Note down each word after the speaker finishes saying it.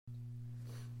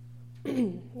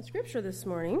The scripture this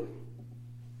morning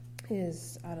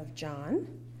is out of John,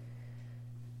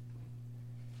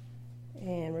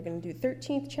 and we're going to do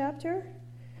 13th chapter,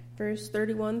 verse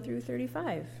 31 through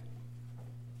 35.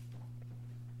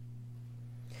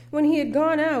 When he had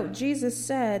gone out, Jesus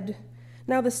said,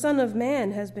 "Now the Son of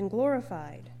Man has been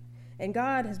glorified, and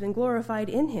God has been glorified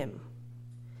in him.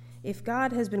 If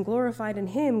God has been glorified in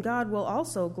him, God will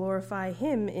also glorify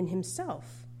him in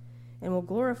himself, and will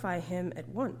glorify him at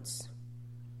once.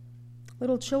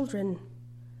 Little children,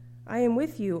 I am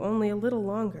with you only a little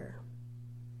longer.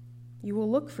 You will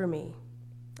look for me,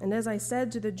 and as I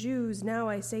said to the Jews, now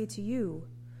I say to you,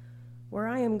 where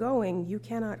I am going, you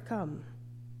cannot come.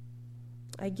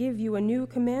 I give you a new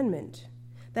commandment,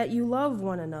 that you love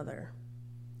one another.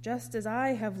 Just as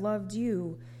I have loved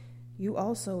you, you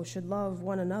also should love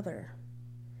one another.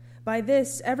 By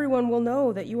this, everyone will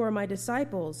know that you are my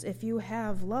disciples, if you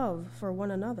have love for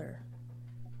one another."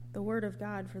 The word of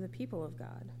God for the people of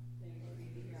God.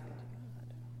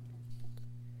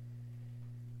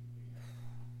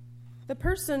 The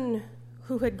person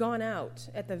who had gone out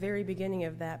at the very beginning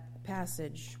of that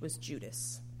passage was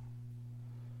Judas.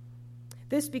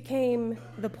 This became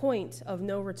the point of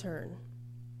no return.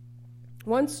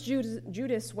 Once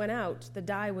Judas went out, the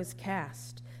die was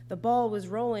cast, the ball was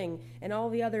rolling, and all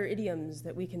the other idioms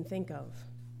that we can think of.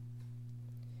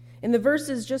 In the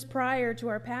verses just prior to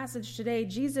our passage today,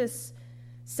 Jesus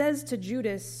says to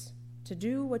Judas to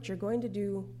do what you're going to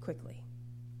do quickly.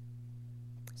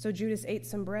 So Judas ate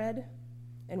some bread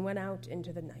and went out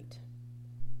into the night.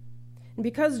 And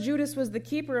because Judas was the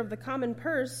keeper of the common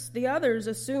purse, the others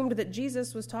assumed that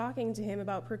Jesus was talking to him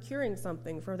about procuring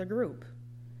something for the group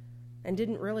and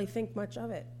didn't really think much of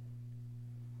it.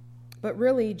 But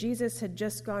really, Jesus had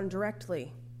just gone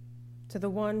directly to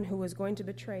the one who was going to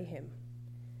betray him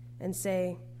and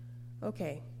say,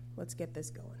 "Okay, let's get this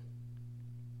going."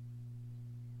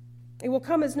 It will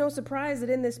come as no surprise that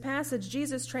in this passage,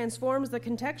 Jesus transforms the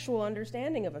contextual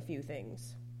understanding of a few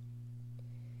things.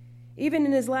 Even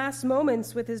in his last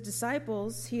moments with his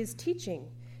disciples, he is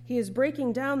teaching. He is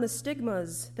breaking down the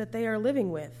stigmas that they are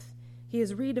living with. He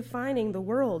is redefining the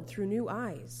world through new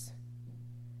eyes.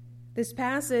 This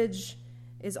passage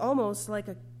is almost like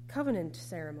a covenant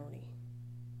ceremony.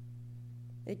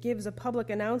 It gives a public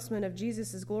announcement of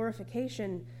Jesus'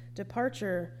 glorification,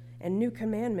 departure, and new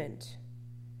commandment,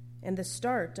 and the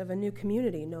start of a new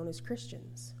community known as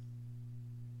Christians.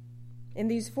 In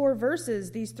these 4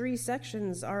 verses, these 3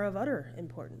 sections are of utter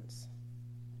importance.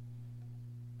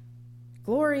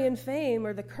 Glory and fame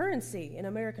are the currency in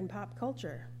American pop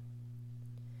culture.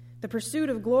 The pursuit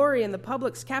of glory and the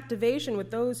public's captivation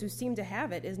with those who seem to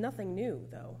have it is nothing new,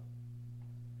 though.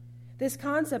 This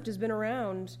concept has been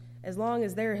around as long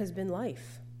as there has been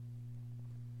life.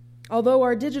 Although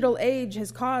our digital age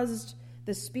has caused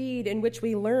the speed in which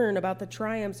we learn about the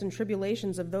triumphs and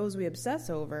tribulations of those we obsess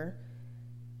over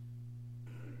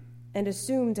and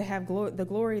assume to have the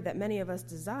glory that many of us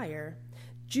desire,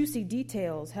 juicy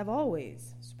details have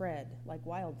always spread like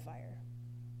wildfire.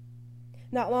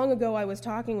 Not long ago, I was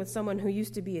talking with someone who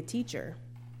used to be a teacher.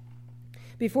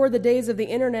 Before the days of the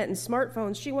internet and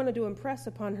smartphones, she wanted to impress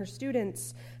upon her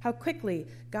students how quickly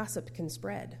gossip can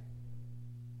spread.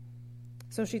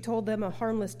 So she told them a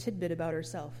harmless tidbit about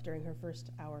herself during her first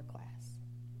hour class.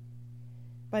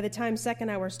 By the time second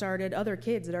hour started, other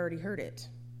kids had already heard it.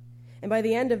 And by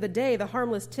the end of the day, the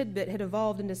harmless tidbit had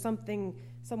evolved into something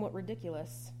somewhat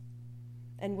ridiculous,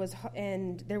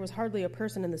 and there was hardly a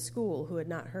person in the school who had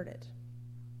not heard it.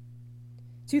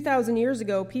 2,000 years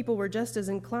ago, people were just as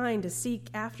inclined to seek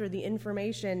after the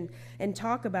information and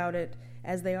talk about it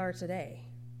as they are today.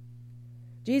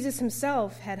 Jesus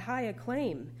himself had high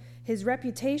acclaim, his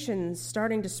reputation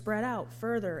starting to spread out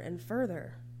further and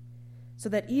further, so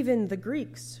that even the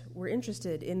Greeks were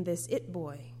interested in this it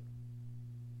boy.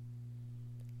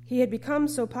 He had become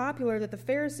so popular that the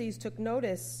Pharisees took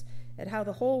notice at how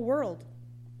the whole world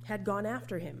had gone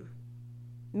after him,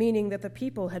 meaning that the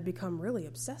people had become really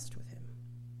obsessed with him.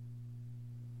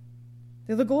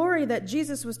 The glory that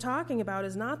Jesus was talking about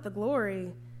is not the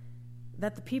glory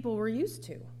that the people were used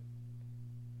to.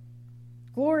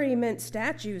 Glory meant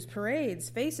statues, parades,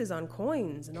 faces on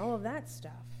coins, and all of that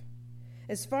stuff.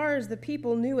 As far as the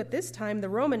people knew at this time, the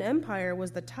Roman Empire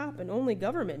was the top and only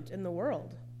government in the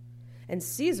world, and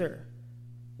Caesar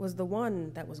was the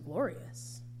one that was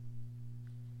glorious.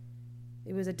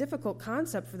 It was a difficult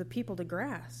concept for the people to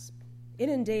grasp.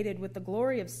 Inundated with the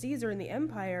glory of Caesar and the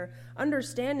empire,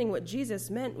 understanding what Jesus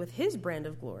meant with his brand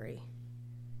of glory,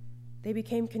 they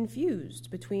became confused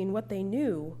between what they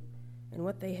knew and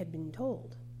what they had been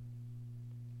told.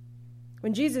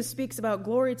 When Jesus speaks about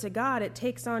glory to God, it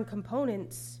takes on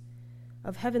components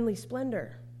of heavenly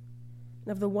splendor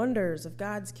and of the wonders of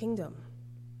God's kingdom.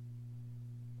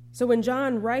 So when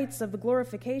John writes of the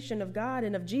glorification of God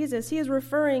and of Jesus, he is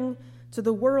referring to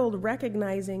the world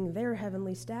recognizing their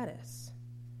heavenly status.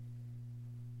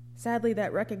 Sadly,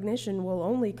 that recognition will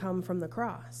only come from the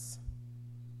cross.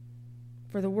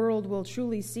 For the world will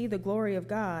truly see the glory of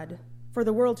God. For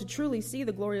the world to truly see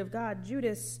the glory of God,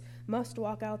 Judas must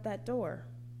walk out that door.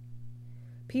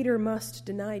 Peter must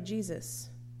deny Jesus.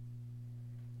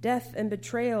 Death and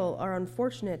betrayal are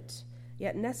unfortunate,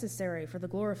 yet necessary for the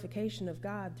glorification of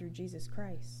God through Jesus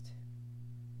Christ.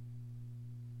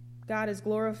 God is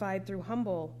glorified through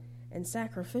humble and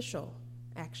sacrificial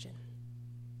action.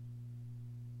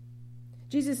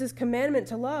 Jesus' commandment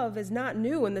to love is not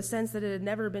new in the sense that it had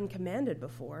never been commanded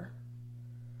before.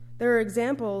 There are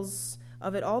examples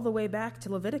of it all the way back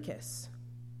to Leviticus.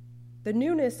 The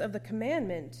newness of the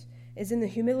commandment is in the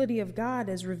humility of God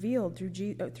as revealed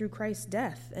through Christ's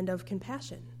death and of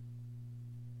compassion.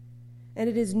 And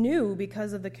it is new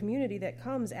because of the community that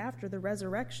comes after the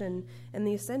resurrection and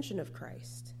the ascension of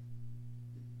Christ.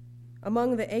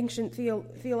 Among the ancient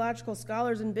theological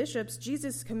scholars and bishops,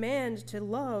 Jesus' command to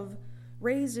love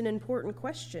raised an important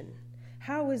question.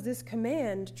 How is this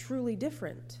command truly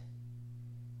different?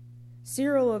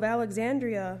 Cyril of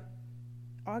Alexandria,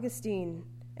 Augustine,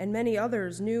 and many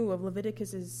others knew of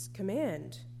Leviticus'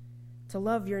 command to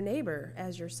love your neighbor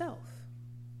as yourself.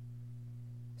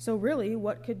 So really,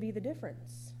 what could be the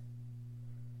difference?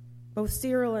 Both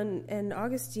Cyril and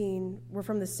Augustine were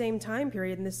from the same time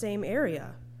period in the same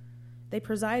area. They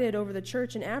presided over the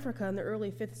church in Africa in the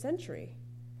early 5th century.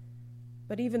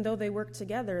 But even though they worked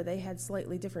together, they had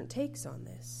slightly different takes on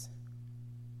this.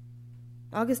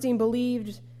 Augustine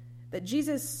believed that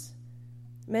Jesus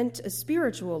meant a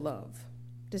spiritual love,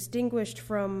 distinguished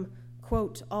from,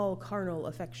 quote, all carnal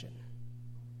affection.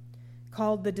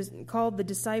 Called the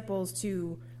disciples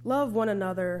to love one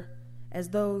another as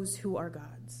those who are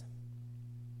God's.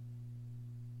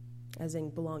 As in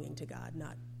belonging to God,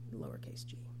 not lowercase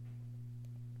g.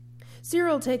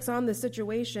 Cyril takes on the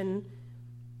situation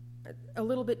a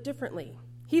little bit differently.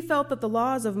 He felt that the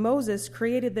laws of Moses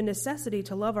created the necessity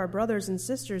to love our brothers and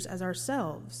sisters as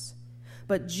ourselves.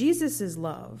 But Jesus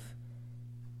loves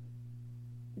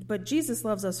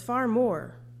us far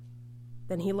more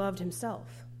than he loved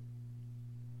himself.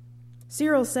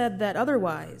 Cyril said that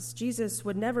otherwise, Jesus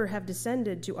would never have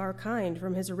descended to our kind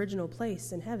from his original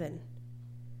place in heaven,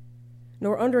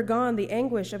 nor undergone the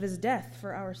anguish of his death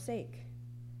for our sake,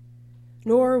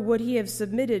 nor would he have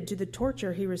submitted to the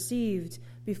torture he received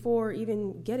before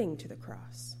even getting to the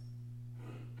cross.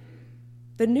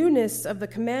 The newness of the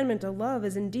commandment of love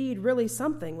is indeed really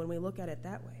something when we look at it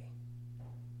that way.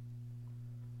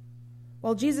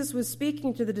 While Jesus was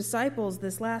speaking to the disciples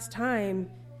this last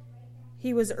time,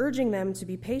 he was urging them to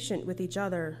be patient with each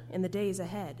other in the days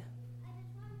ahead.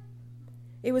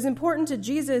 It was important to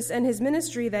Jesus and his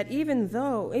ministry that even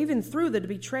through the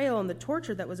betrayal and the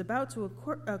torture that was about to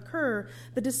occur,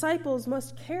 the disciples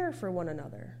must care for one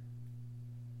another.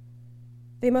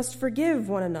 They must forgive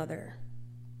one another.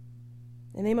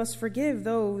 And they must forgive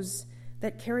those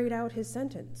that carried out his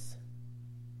sentence.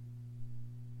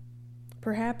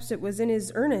 Perhaps it was in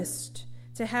his earnest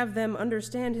to have them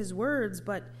understand his words,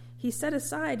 but he set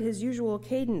aside his usual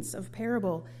cadence of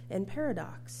parable and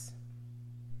paradox.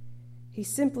 He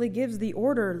simply gives the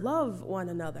order, love one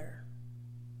another.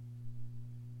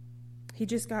 He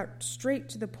just got straight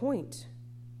to the point.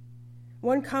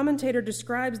 One commentator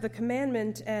describes the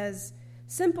commandment as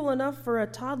simple enough for a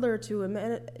toddler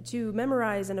to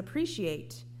memorize and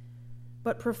appreciate,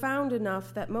 but profound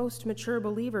enough that most mature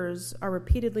believers are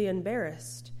repeatedly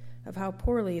embarrassed of how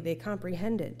poorly they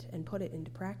comprehend it and put it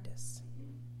into practice.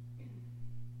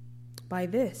 By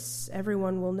this,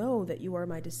 everyone will know that you are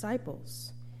my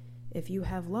disciples, if you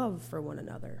have love for one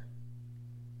another.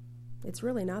 It's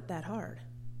really not that hard.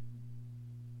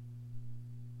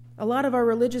 A lot of our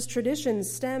religious traditions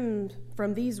stem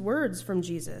from these words from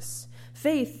Jesus.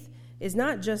 Faith is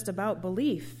not just about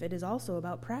belief, it is also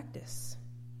about practice.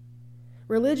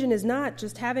 Religion is not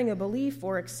just having a belief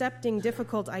or accepting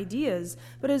difficult ideas,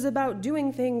 but is about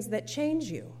doing things that change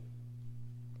you.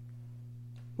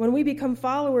 When we become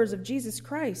followers of Jesus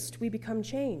Christ, we become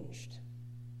changed.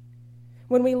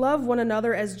 When we love one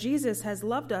another as Jesus has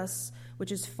loved us,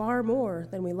 which is far more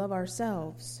than we love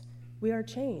ourselves, we are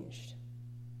changed.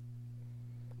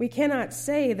 We cannot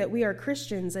say that we are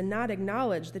Christians and not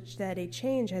acknowledge that a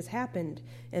change has happened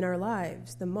in our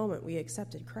lives the moment we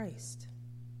accepted Christ.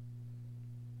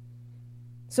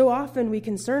 So often we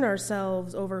concern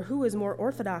ourselves over who is more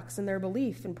orthodox in their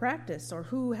belief and practice, or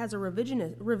who has a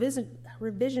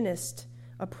revisionist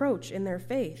approach in their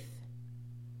faith.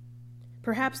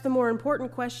 Perhaps the more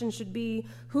important question should be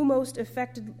who most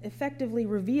effectively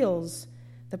reveals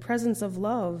the presence of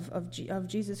love of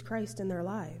Jesus Christ in their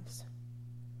lives.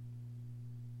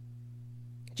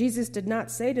 Jesus did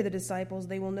not say to the disciples,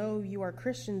 "They will know you are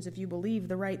Christians if you believe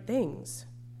the right things."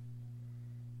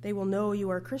 They will know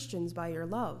you are Christians by your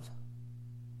love.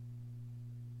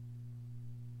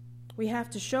 We have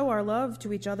to show our love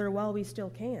to each other while we still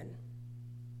can.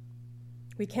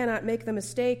 We cannot make the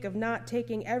mistake of not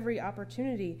taking every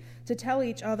opportunity to tell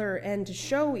each other and to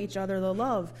show each other the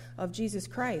love of Jesus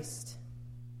Christ.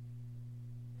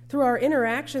 Through our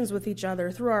interactions with each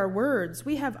other, through our words,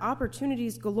 we have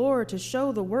opportunities galore to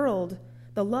show the world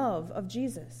the love of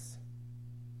Jesus.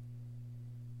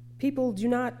 People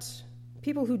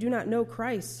who do not know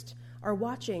Christ are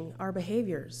watching our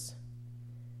behaviors.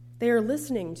 They are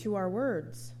listening to our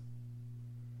words.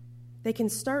 They can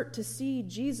start to see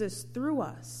Jesus through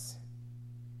us.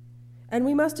 And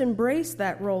we must embrace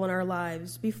that role in our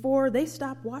lives before they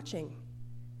stop watching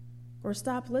or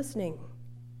stop listening,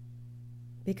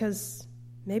 because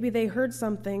maybe they heard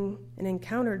something and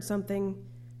encountered something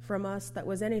from us that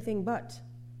was anything but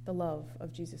the love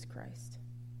of Jesus Christ.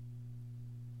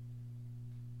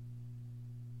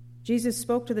 Jesus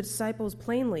spoke to the disciples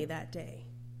plainly that day.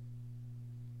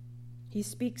 He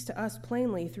speaks to us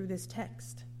plainly through this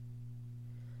text.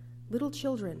 "Little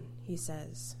children," he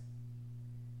says.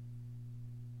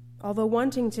 Although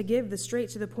wanting to give the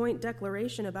straight-to-the-point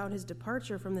declaration about his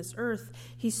departure from this earth,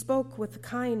 he spoke with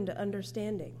kind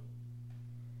understanding.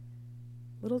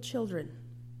 "Little children,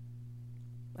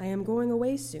 I am going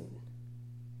away soon.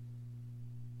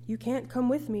 You can't come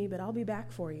with me, but I'll be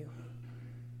back for you.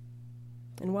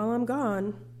 And while I'm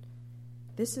gone,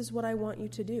 this is what I want you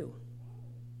to do."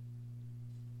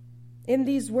 In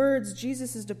these words,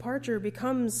 Jesus' departure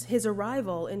becomes his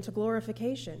arrival into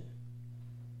glorification.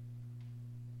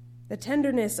 The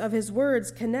tenderness of his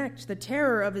words connect the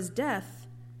terror of his death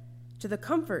to the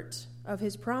comfort of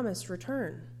his promised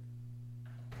return.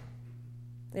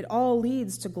 It all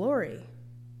leads to glory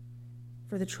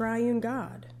for the triune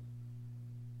God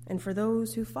and for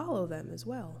those who follow them as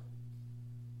well.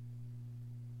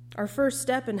 Our first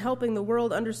step in helping the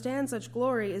world understand such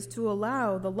glory is to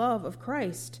allow the love of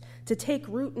Christ to take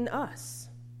root in us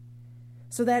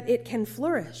so that it can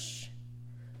flourish,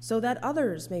 so that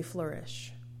others may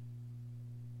flourish.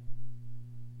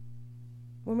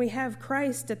 When we have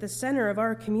Christ at the center of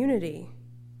our community,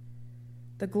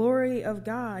 the glory of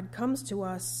God comes to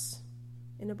us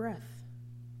in a breath,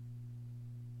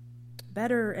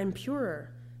 better and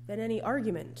purer than any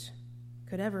argument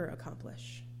could ever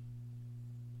accomplish.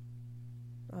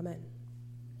 Amen.